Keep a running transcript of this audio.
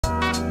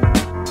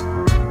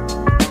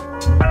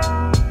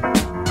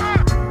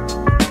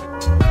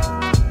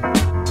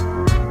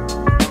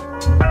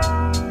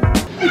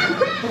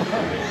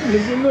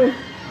Gulo.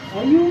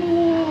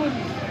 Ayun!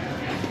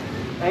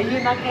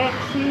 Ayun ang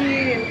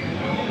exit!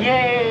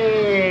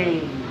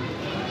 Yay!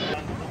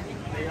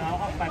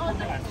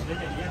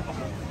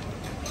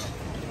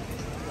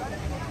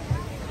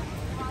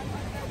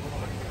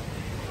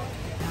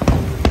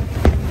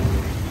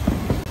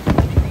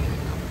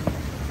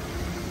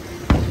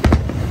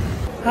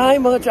 Hi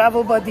mga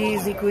travel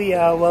buddies, ni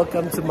Kuya.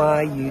 Welcome to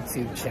my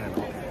YouTube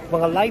channel.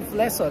 Mga life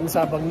lessons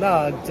habang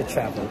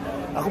nag-travel.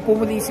 Ako po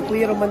muli si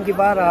Kuya Roman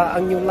Guevara,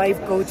 ang new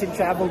life coach and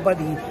travel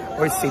buddy,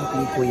 or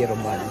simply Kuya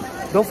Roman.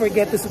 Don't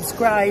forget to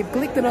subscribe,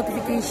 click the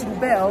notification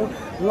bell,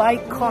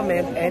 like,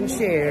 comment, and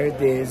share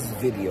this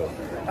video.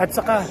 At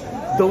saka,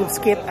 don't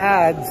skip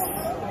ads.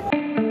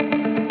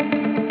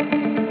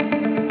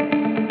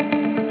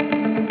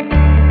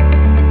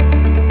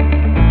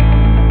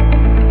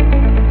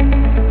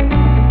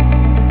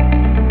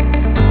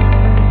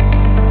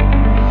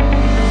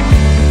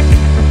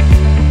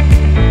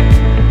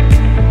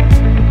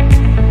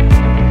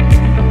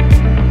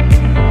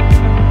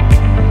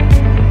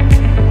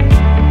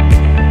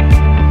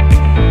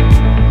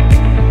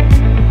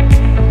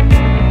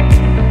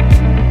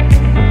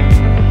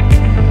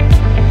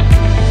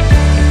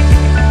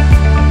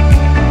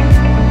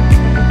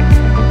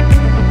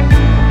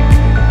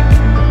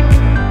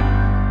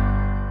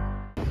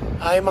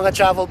 Hi mga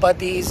travel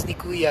buddies ni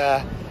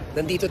Kuya,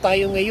 nandito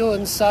tayo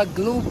ngayon sa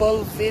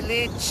Global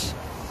Village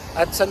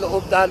at sa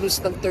loob na halos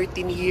ng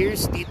 13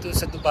 years dito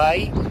sa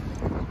Dubai.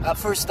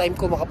 First time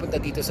ko makapunta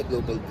dito sa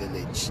Global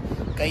Village.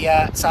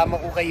 Kaya sama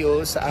ko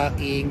kayo sa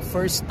aking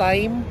first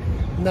time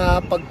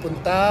na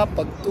pagpunta,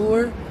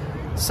 pag-tour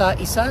sa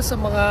isa sa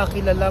mga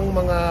kilalang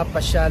mga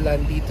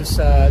pasyalan dito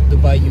sa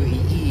Dubai,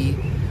 UAE,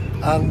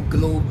 ang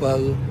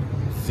Global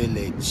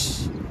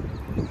Village.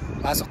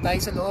 Pasok tayo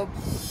sa loob.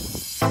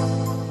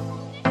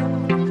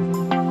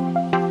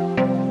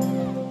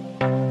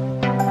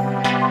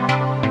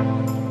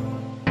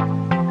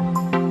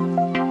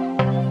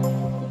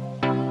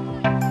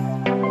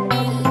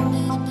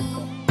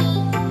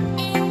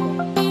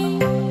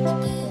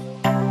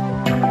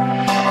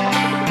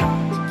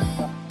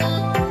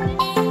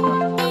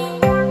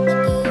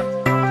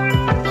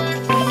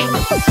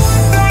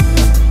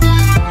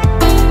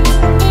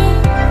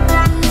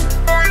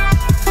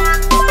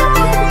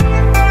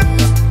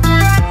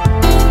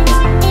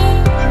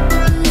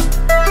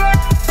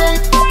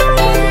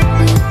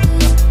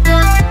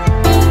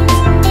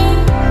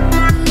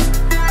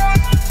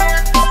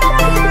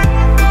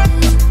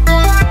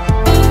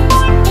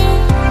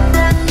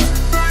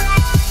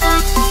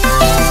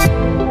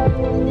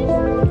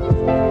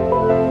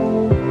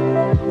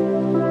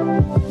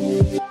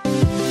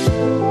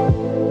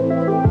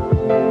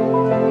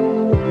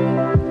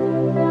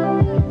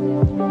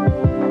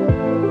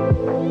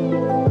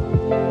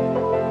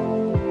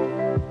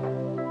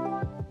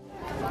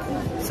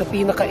 Sa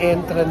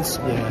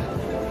pinaka-entrance niya,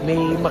 may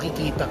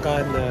makikita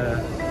ka na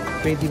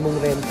pwede mong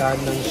rentahan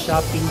ng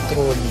shopping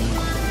trolley,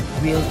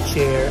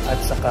 wheelchair at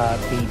saka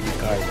baby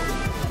cart.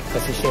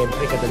 Kasi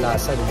syempre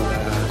kadalasan mga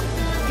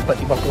iba't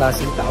ibang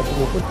klaseng tao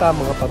pumupunta,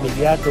 mga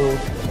pamilyado,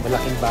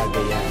 malaking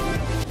bagay yan.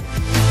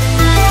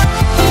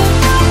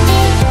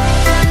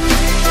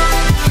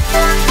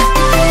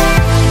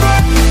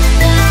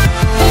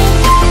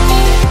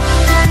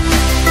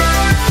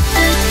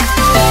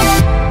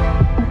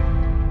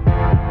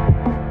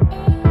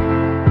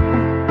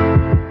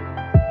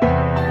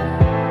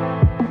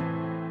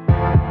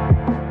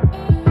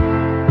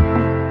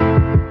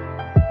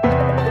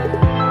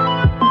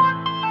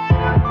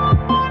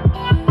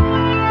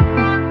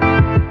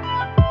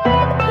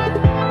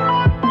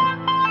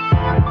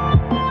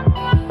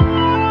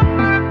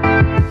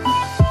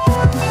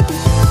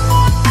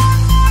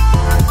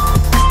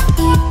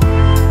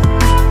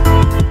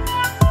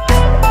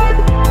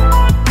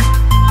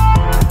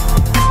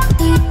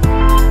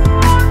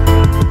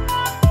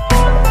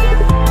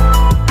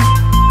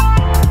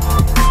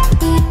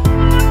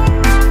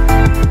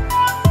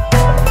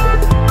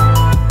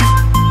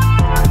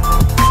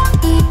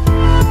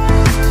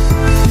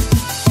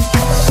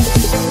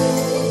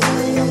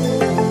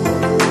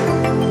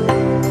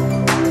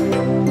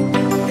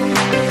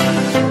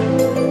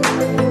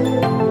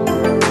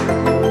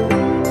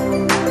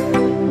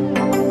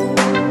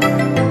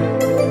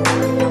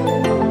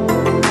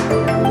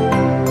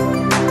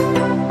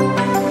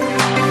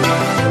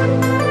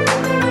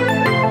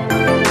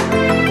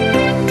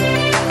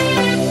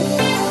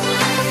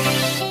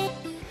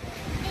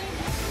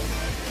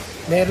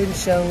 Meron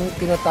siyang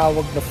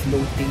tinatawag na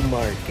floating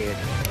market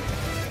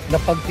na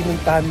pag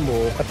pinuntahan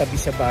mo, katabi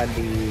siya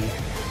bali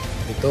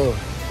ito.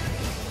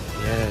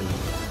 Yan.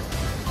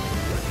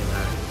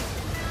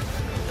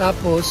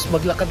 Tapos,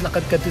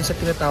 maglakad-lakad ka dun sa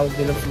tinatawag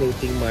nilang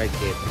floating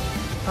market.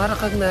 Para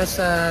kang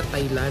nasa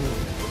Thailand.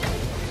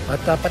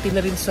 At pati na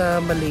rin sa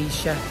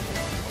Malaysia,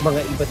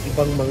 mga iba't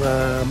ibang mga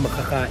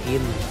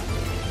makakain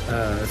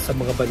sa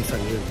mga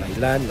bansang yun.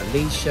 Thailand,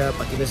 Malaysia,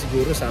 pati na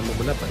siguro sama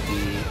mo na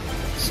pati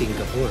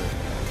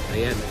Singapore.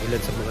 Ayan, ilan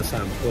sa mga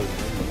sample.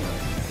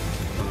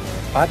 Mga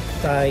pad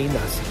thai,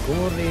 nasi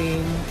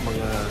goreng,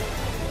 mga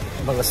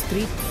mga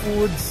street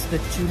foods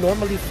that you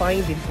normally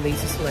find in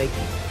places like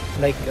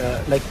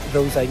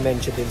those I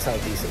mentioned in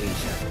Southeast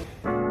Asia.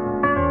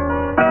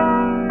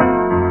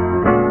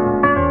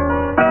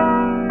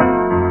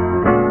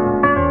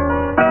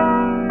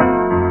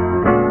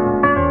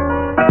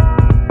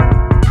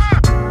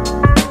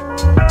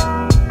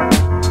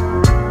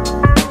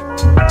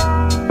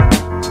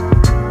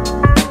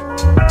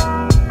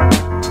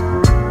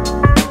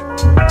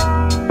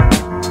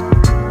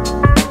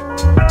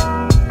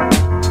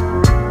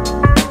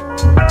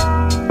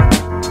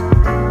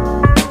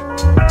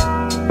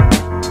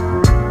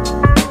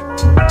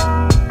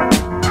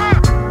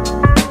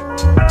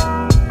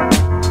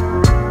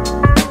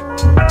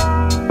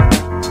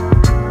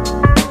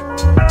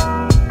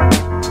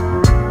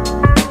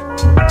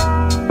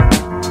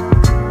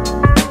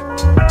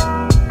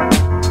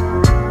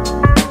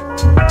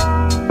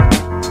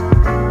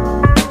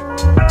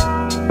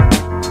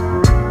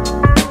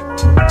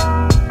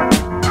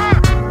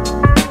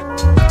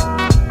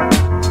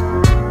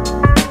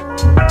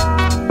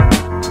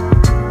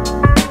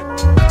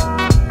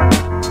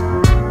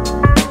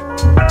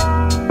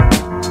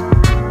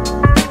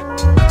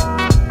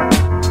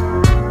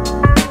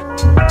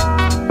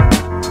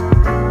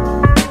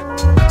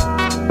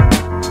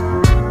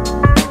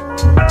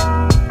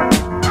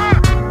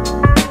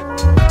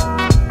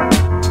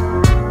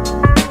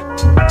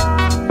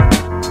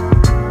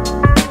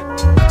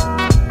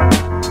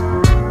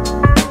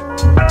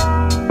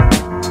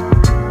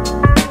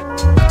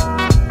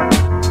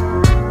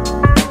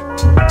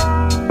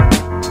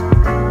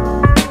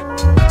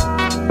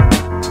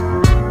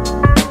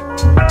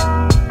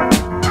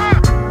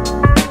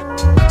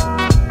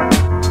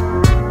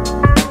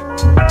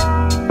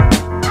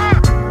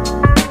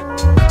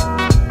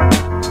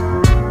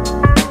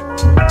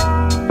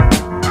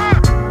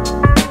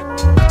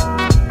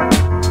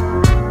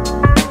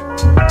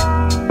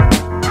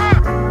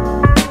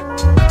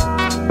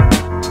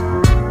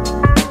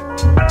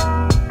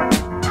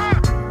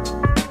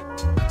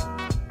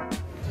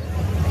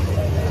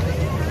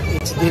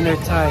 Dinner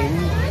time.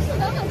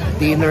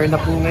 Dinner na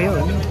po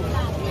ngayon.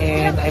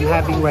 And I'm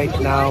having right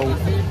now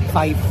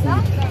Thai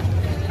food.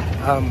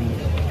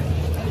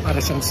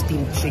 Para siyang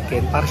steamed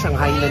chicken. Para siyang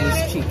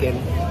Hainanese chicken.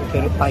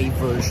 Pero Thai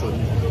version.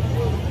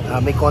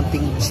 May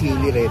konting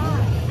chili rin.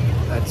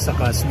 At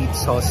saka sweet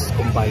sauce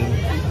combined.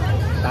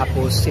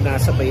 Tapos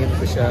sinasabayan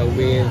ko siya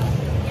with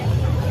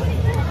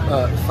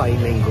Thai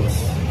mangoes.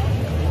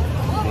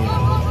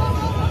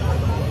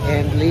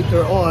 And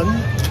later on,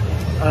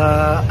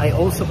 I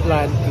also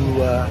plan to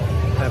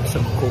have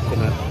some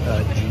coconut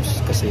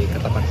juice kasi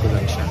katapat ko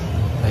lang siya.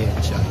 Ayan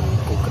siya,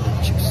 coconut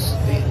juice.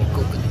 Ayan yung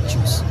coconut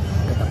juice.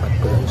 Katapat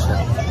ko lang siya.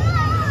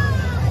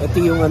 Ito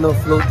yung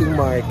floating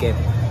market.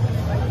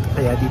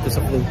 Kaya dito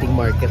sa floating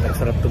market, ang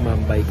sarap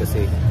tumambay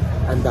kasi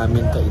ang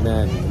daming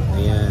kainan.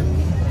 Ayan.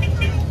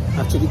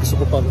 Actually,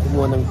 gusto ko pa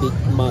kumuha ng big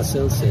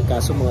mussels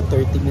kaso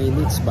mga 30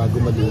 minutes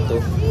bago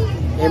maluto.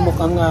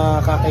 Mukhang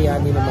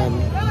kakayanin naman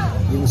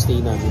yung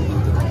stay namin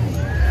dito.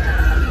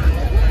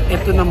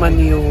 Ito naman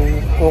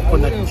yung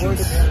coconut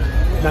juice.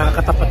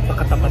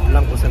 Nakakatapat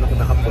lang kung saan ako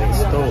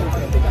nakapwesto.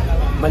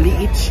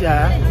 Maliit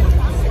siya,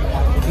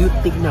 cute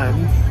tignan,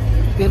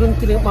 pero nung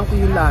tinipan ko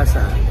yung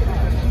lasa,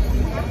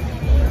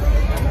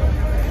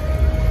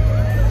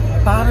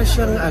 para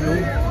siyang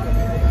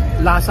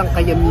lasang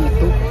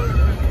kayamito.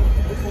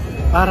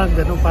 Parang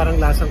gano'n, parang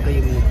lasang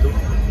kayamito.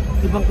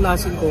 Ibang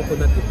klaseng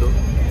coconut ito.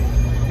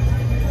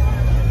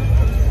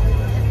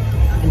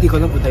 Hindi ko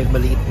alam kung dahil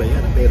maliit ba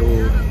yan, pero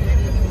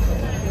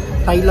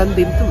Thailand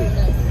din to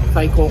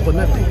Thai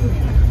coconut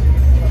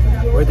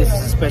or this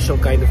special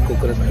kind of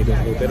coconut, I don't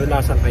know, pero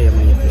lasang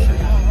kayamito siya.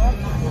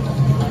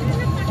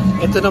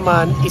 Ito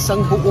naman,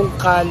 isang buong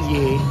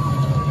kalye,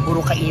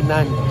 puro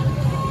kainan,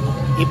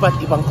 iba't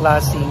ibang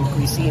klaseng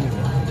cuisine.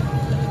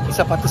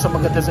 Isa pa to sa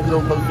maganda sa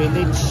Global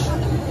Village.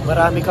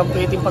 Marami kang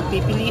pwedeng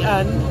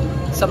pagpipilian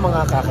sa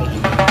mga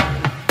kakainan.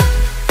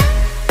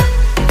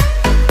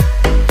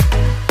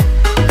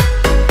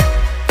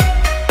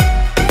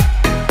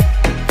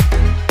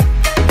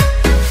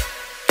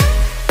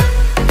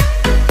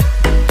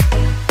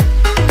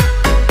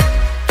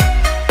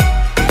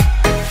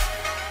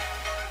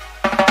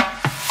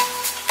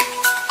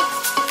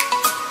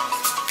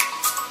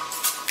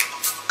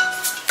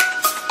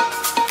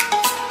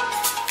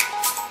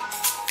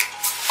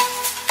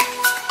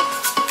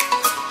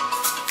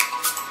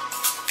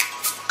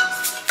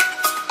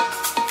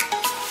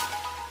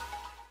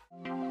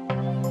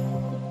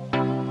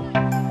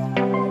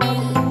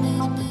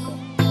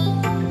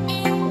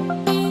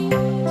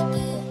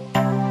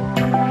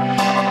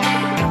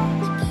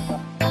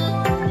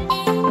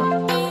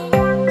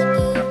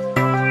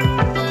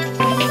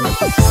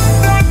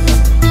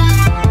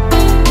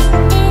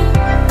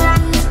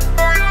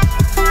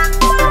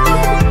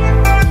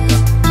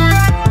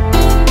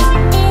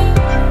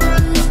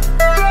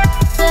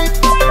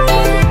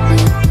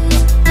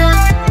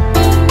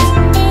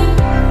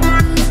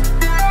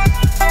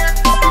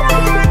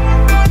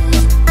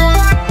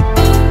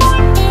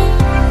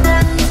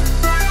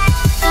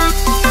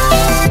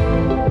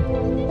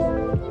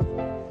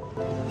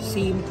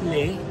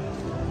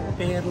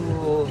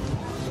 pero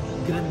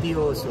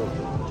grandioso.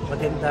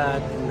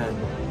 Maganda tingnan.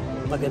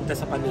 Maganda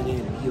sa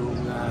paningin yung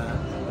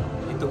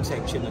itong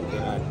section ng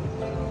Iran.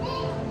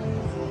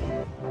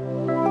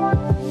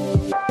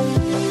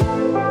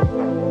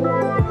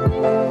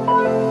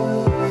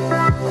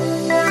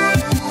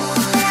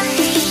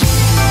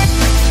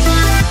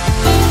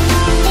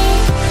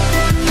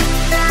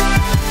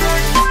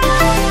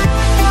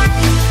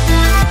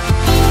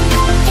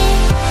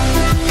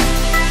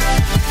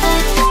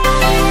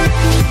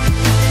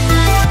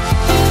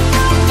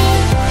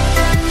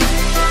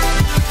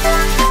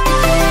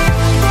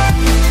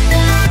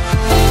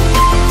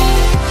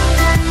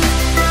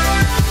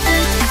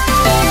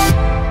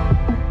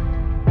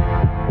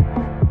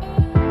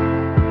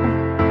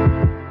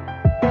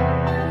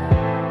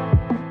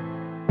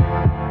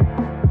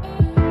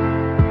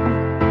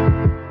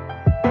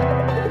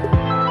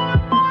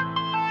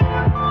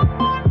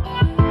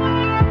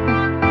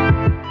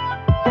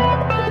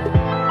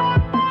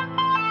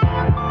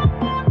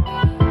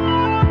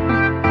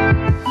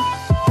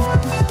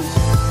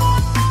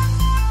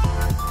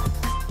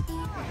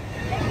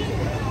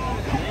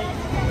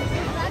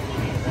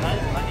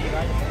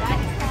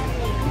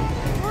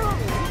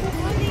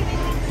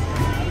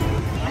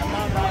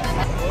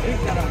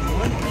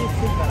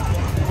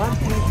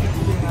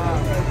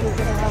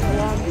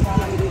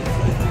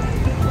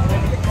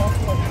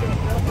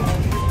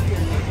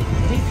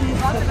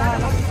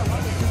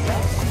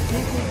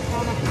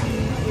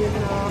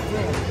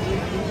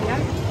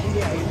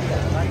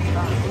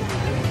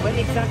 When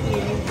exactly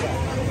in India?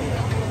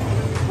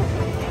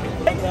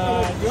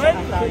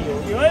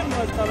 Yun,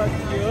 masarap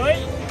yun.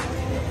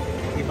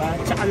 Diba?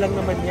 Tsaka lang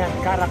naman yan,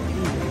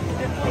 karakti.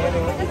 Pero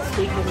it's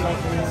taken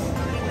like this.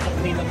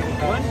 Sakli lang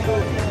ito.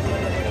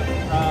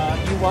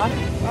 You want?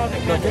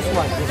 No, just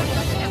one.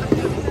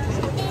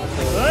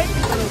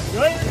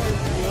 Yun.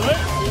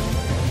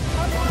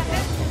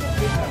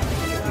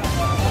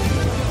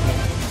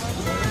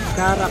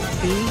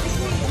 Karakti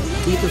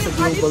dito sa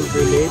Global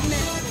Village.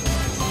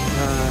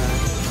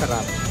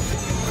 Sarap.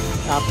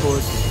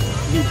 Tapos,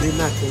 libre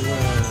na kung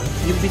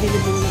yung binili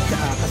mong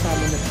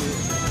kasama na kung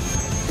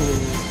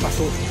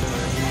paso na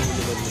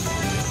hinihiliwan mo.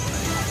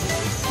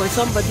 For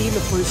somebody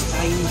na first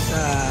time sa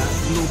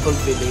Global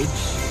Village,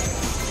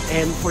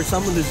 and for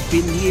someone who's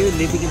been here,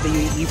 living in the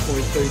UAE for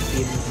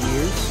 13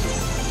 years,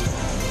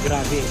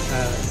 grabe,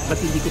 ba't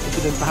hindi ko ito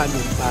pinuntahan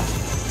nun pa?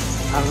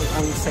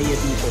 Ang saya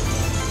dito.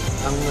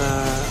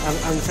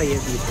 Ang saya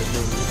dito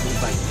ng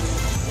Dubai.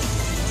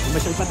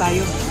 Masyal pa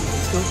tayo.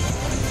 Let's go.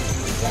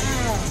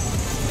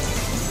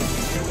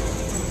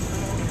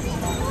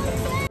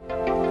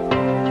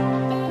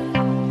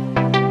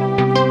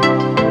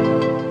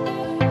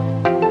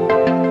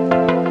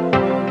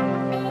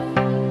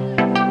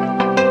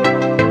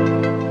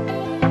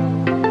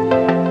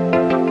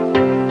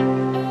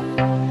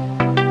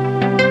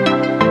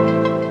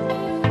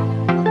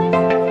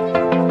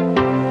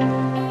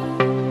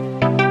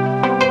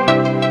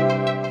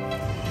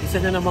 Isa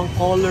na namang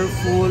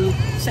colorful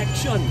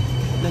section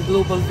ng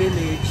Global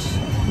Village,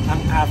 ang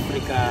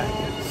Africa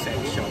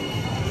section.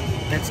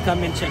 Let's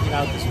come and check it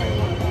out as well.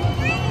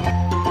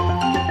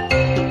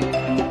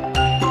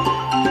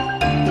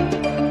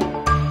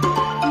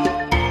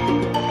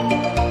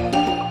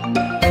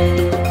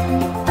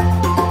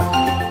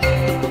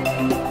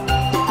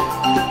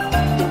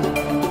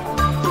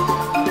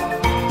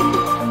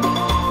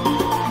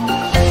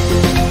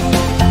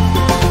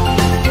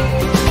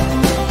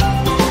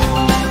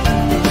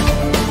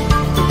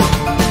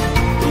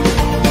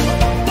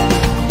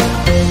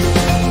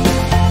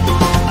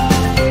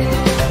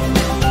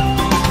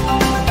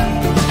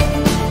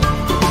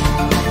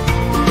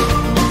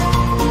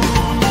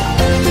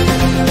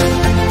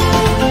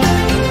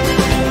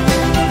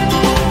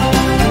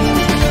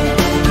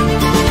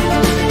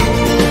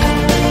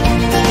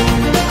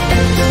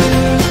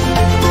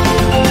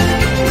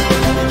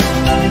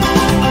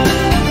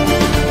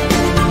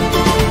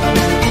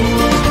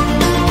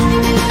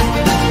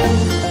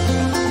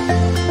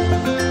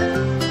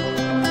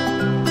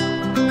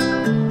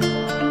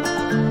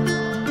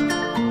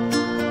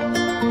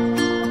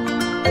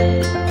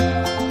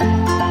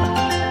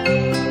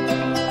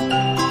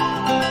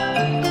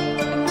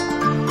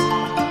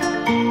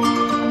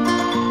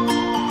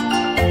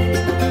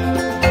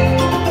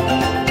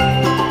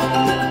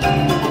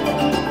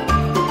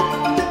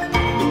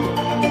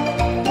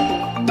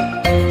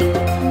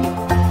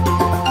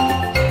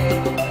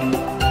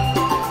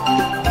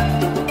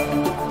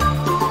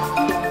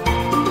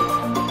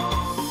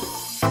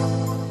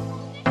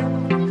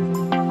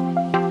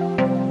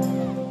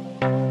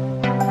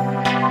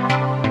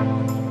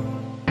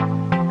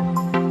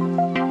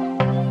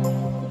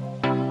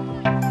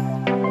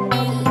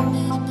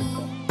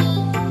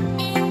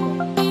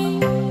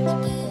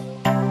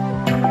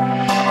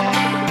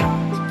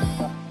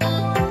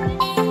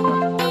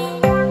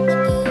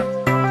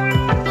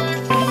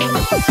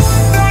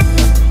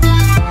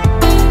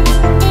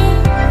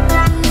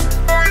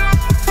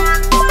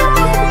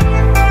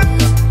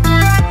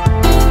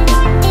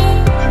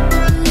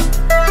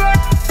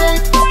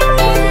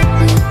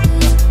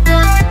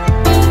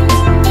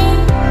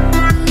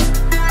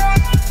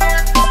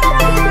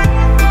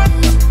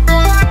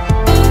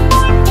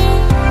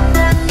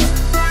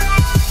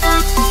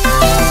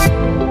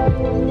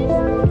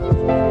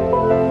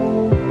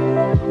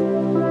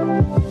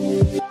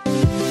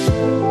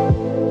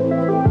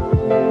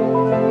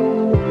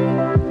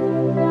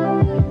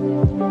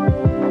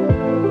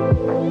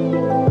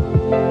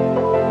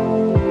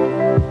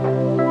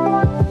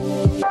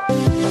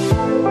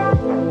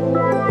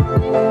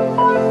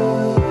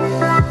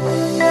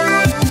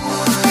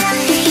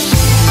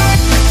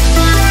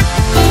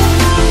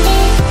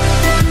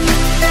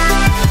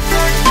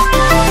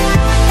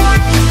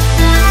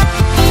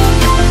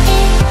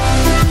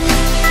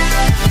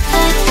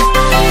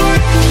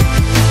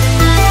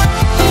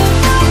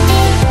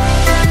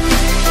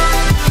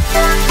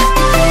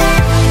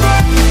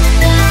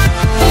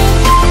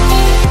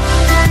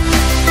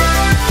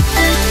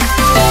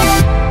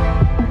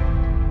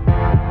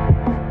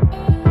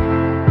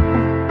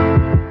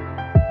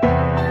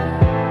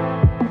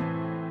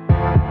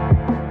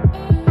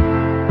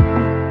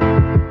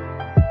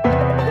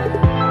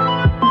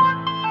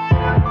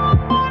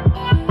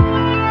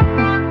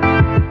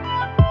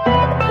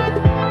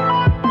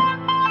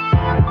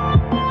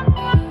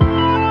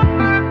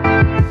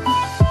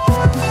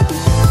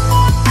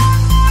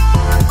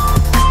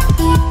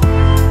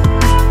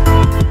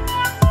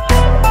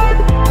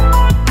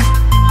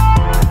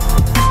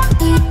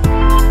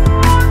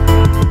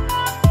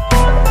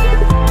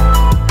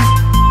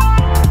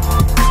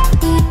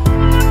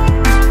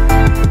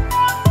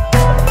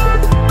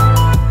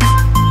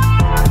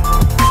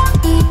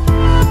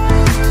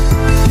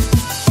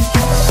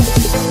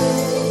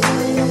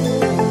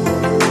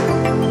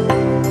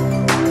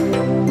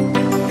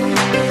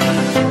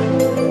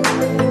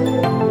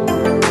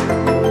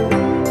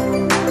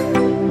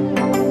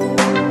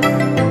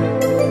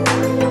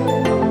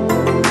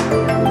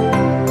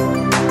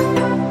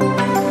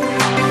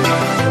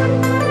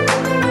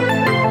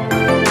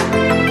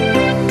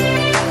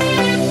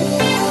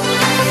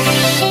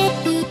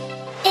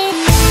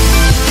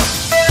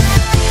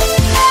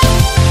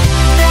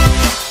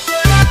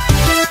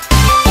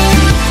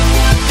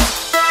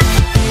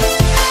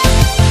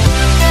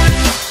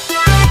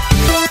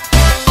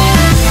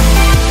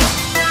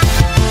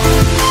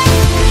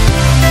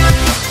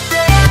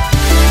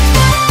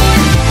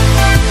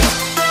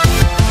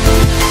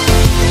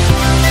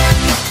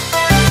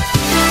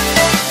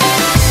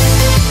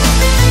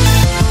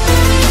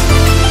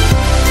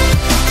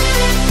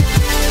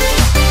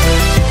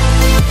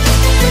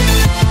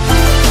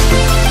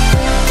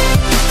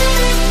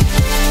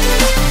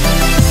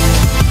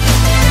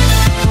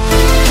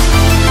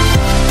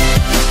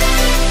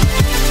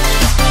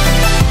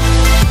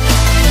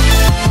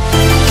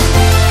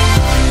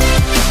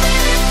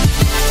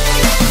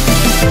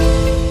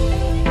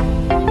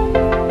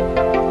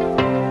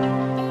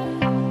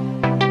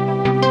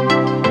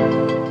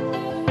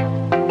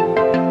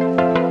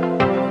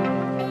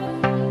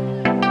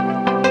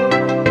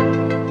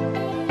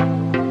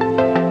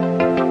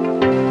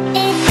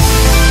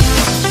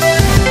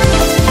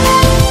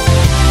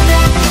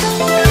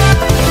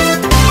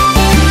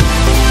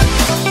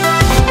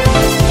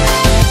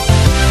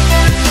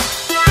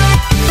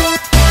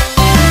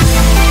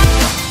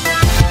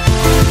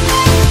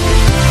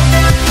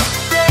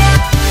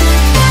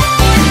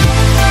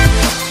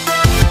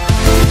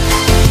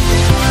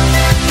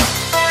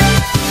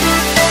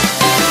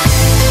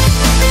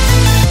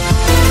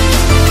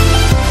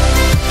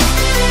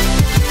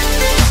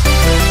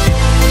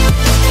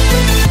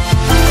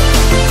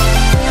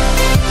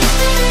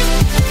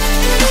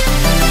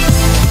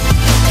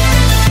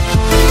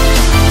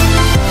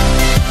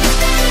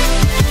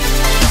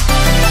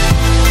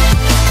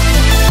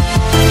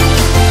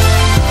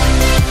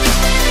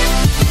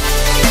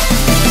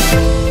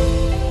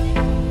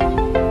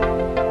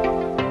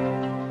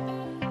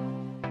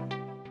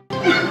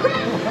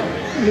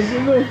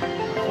 Ayun!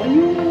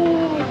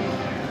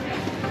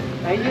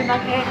 Ayun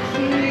ang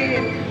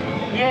exit!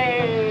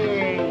 Yay!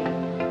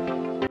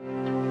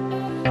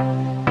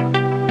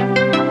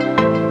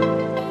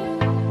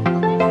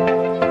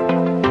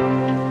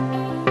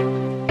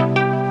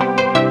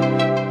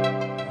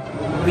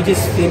 We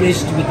just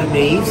finished with the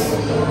maze.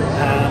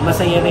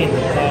 Masaya rin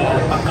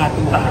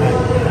pangkatuwaan.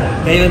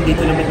 Ngayon,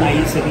 dito naman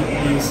tayo sa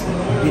Ripley's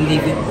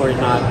Believe It or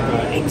Not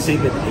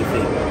exhibit, I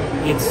think.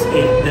 It's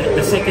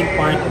the second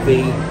part of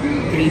a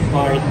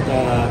three-part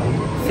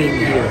thing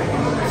here.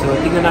 So,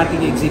 tingnan natin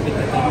yung exhibit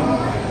na tayo.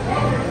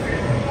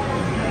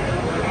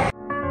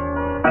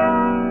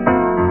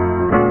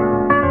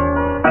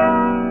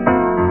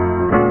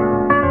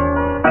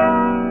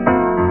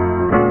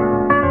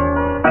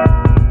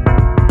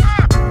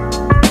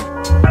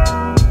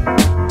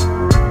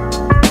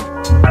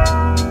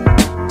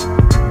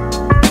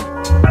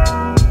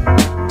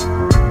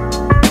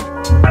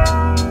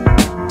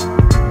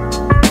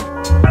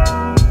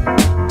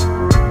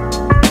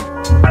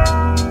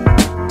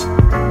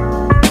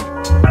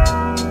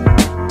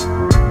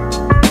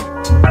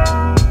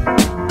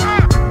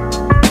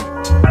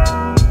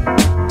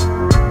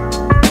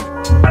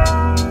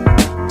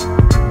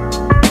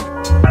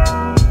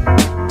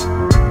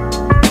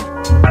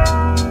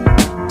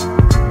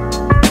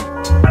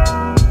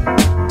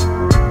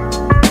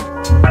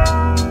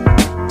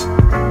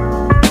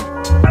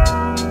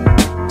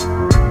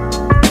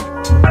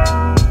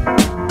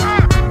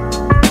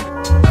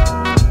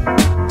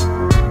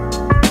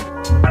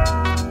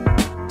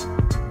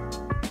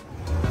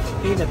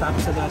 Okay,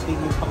 natapos na natin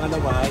yung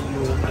pangalawa,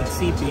 yung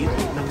exhibit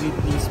ng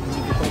Ripley's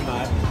Believe It or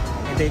Not.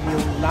 And then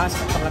yung last,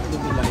 pangatlo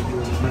nila,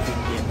 yung movie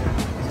theater.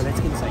 So let's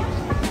get inside.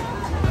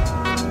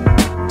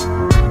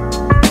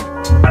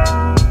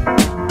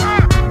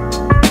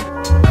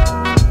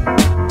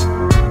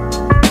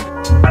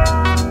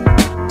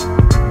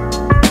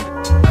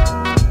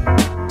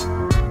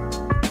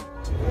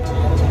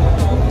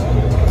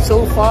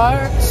 So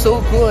far, so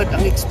good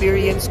ang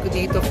experience ko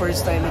dito.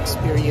 First time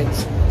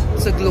experience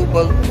sa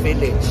Global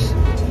Village.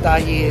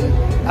 Dahil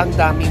ang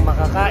daming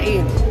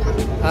makakain.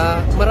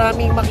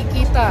 Maraming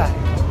makikita.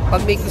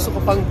 Pag may gusto ko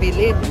pang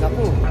bilhin,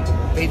 naku,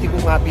 pwede mo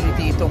mabili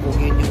dito kung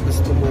yun yung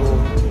gusto mo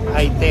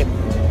item.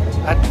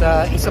 At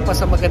isa pa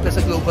sa maganda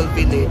sa Global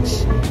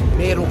Village,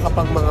 meron ka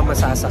pang mga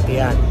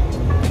masasakyan.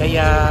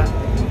 Kaya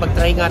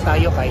mag-try nga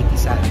tayo kahit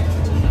isa.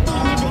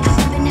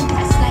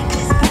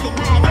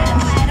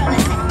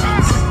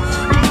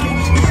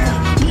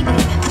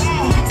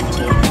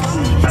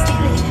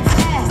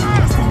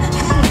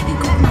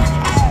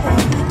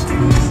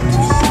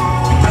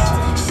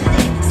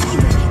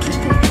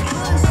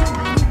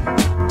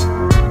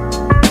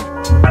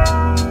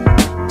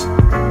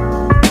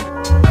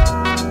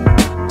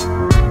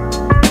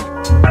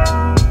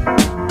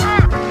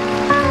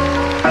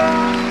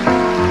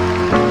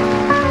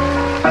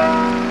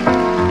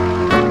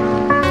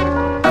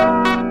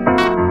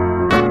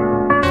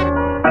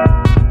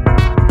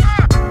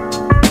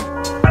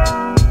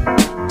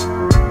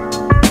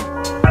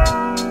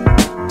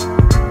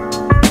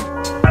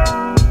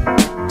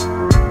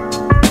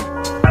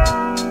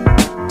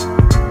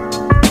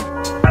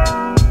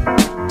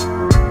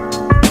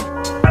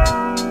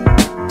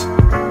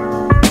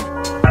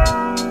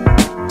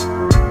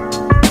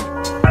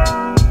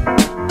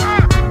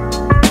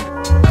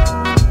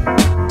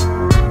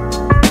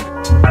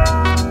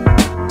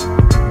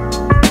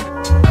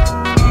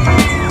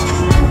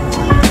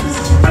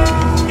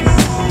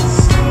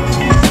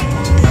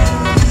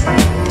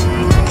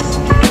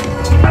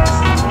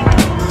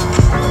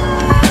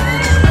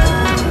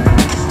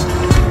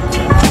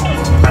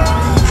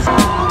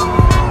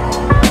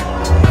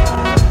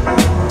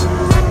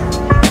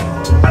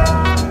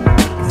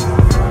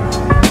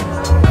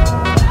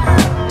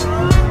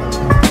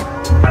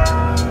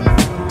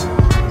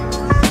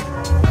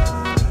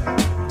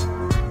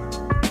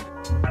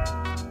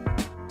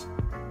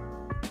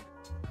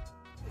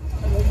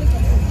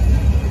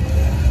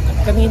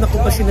 Kanina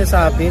ko pa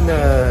sinasabi na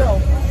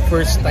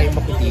first time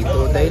ako dito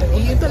dahil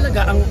yun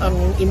talaga ang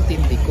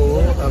intindi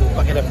ko, ang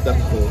pakiramdam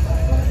ko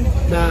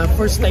na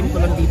first time ko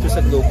lang dito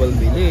sa Global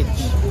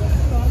Village.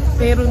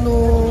 Pero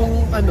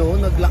nung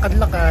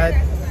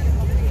naglakad-lakad,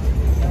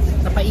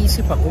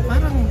 napaisip ako,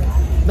 parang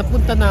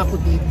napunta na ako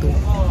dito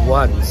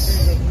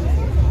once.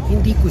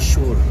 Hindi ko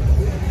sure.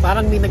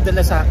 Parang may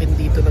nagdala sa akin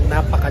dito ng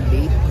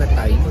napaka-late na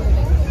time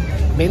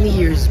many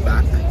years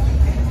back,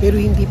 pero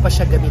hindi pa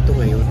siya ganito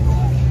ngayon.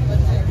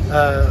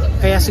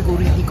 Kaya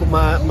siguro hindi ko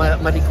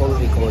ma-recall.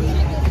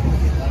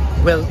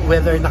 Well,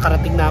 whether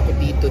nakarating na ako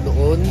dito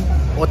noon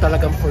o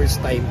talagang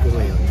first time ko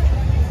ngayon,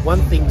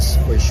 one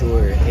thing's for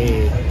sure,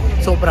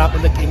 sobra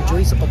ako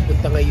nag-enjoy sa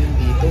pagpunta ngayon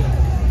dito.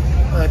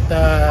 At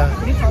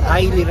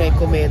highly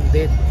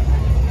recommended.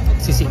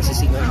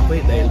 Sising-sising nga ako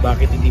dahil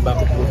bakit hindi ba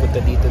ako pupunta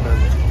dito ng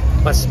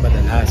mas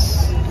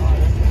madalas.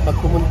 Pag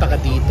pumunta ka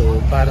dito,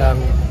 parang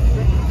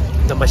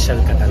namasyal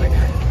ka talaga.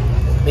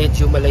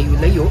 medyo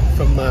malayo-layo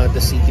from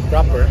the city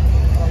proper,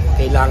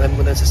 kailangan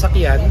mo ng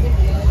sasakyan.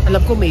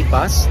 Alam ko may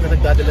bus na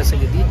nagdadala sa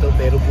iyo dito,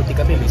 pero buti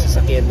kami may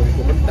sasakyan nung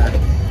pumunta.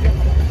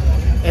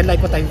 And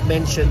like what I've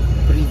mentioned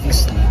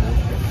previously,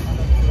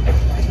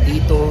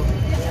 dito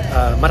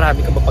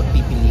marami kang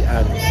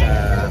mapagpipilian sa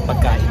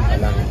pagkain pa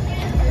lang.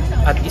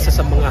 At isa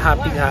sa mga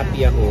happy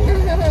ako,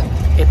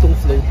 itong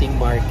floating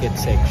market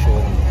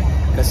section.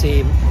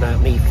 Kasi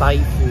may Thai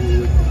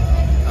food,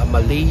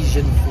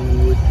 Malaysian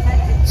food,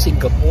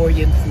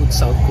 Singaporean food,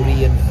 South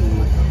Korean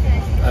food,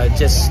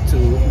 just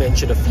to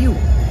mention a few.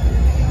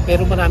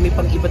 Pero marami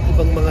pang iba't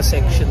ibang mga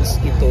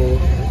sections ito,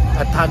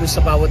 at halos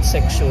sa bawat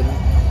section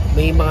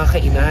may mga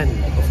kainan.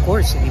 Of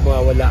course, hindi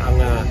mawawala ang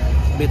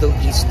Middle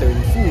Eastern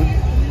food.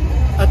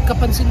 At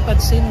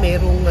kapansin-pansin,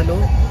 merong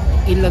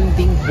ilan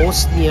ding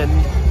Bosnian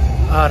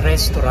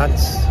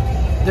restaurants.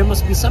 There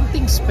must be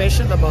something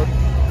special about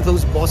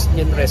those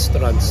Bosnian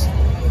restaurants.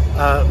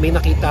 May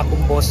nakita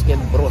akong Bosnian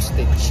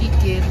roasted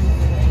chicken,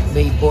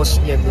 may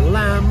Bosnian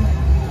lamb.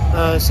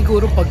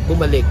 Siguro pag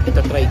bumalik,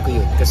 itatry ko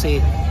yun.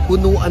 Kasi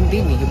punuan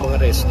din yung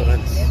mga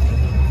restaurants.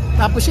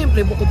 Tapos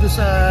syempre, bukod doon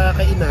sa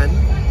kainan,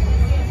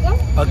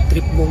 pag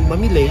trip mong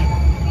mamili,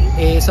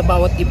 sa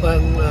bawat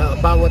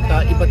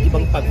iba't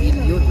ibang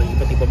pavilion ng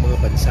iba't ibang mga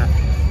bansa,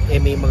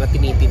 may mga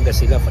tinitinda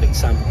sila. For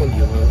example,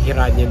 yung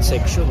Iranian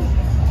section,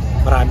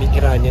 maraming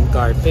Iranian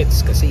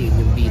carpets kasi yun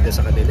yung bida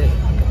sa kanila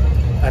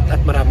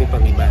at marami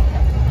pang iba.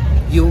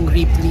 Yung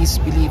Ripley's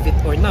Believe It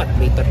or Not,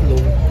 may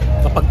tatlong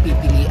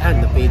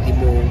kapagpipilian na pwede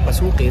mong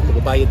pasukin.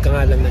 Magbabayad ka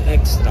nga lang ng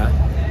extra,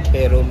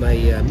 pero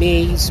may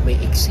maze, may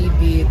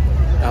exhibit,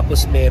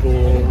 tapos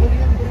merong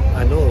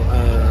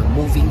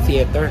moving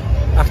theater.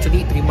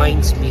 Actually, it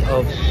reminds me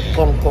of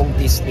Hong Kong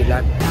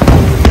Disneyland.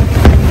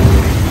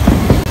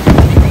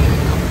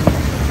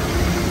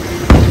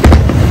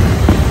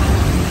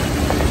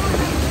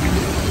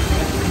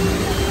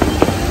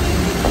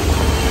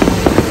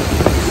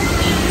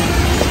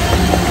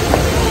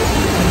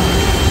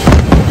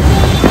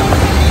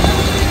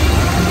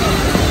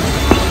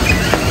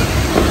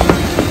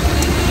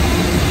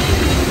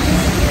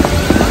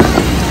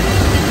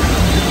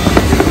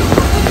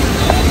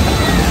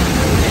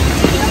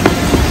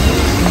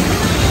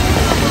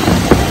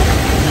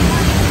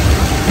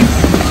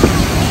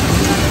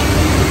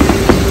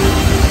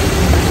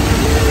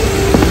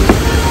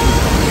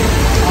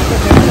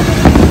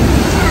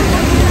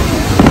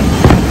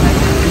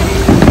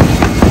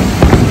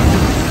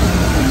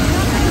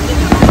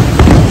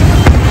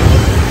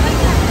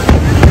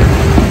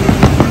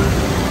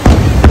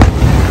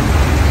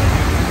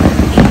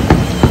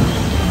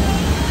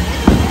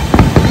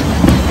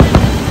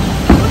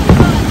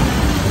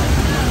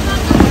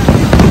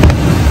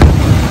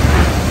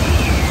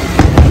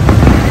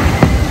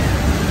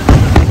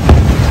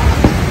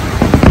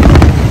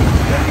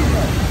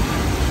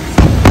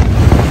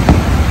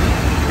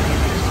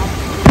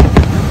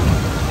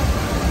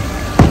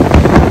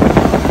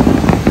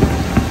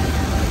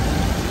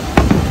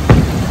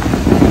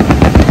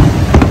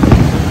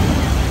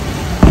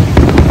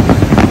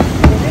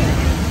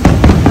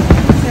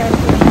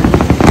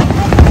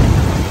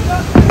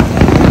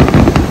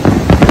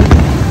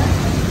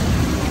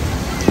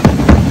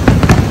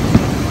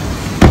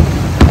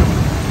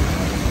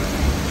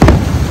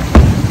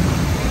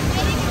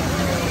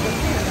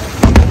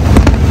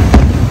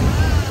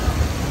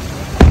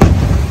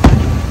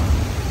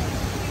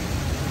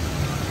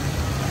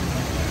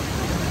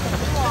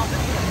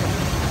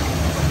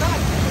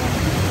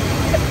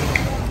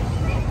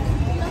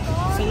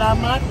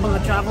 Salamat mga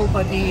travel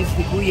buddies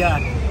ni Kuya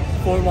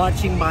for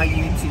watching my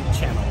YouTube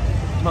channel.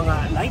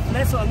 Mga life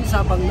lessons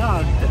habang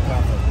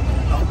nag-travel.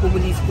 Ako po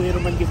muli si Kuya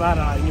Roman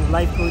Guevara, inyong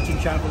life coach and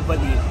travel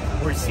buddy,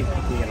 or simply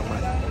Kuya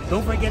Roman.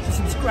 Don't forget to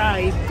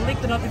subscribe, click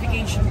the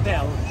notification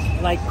bell,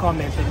 like,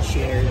 comment, and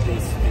share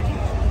this video.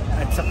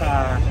 At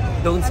saka,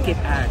 don't skip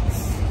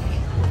ads.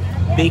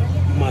 Big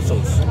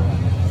muscles.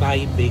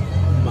 5 big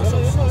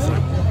muscles.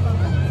 Sorry.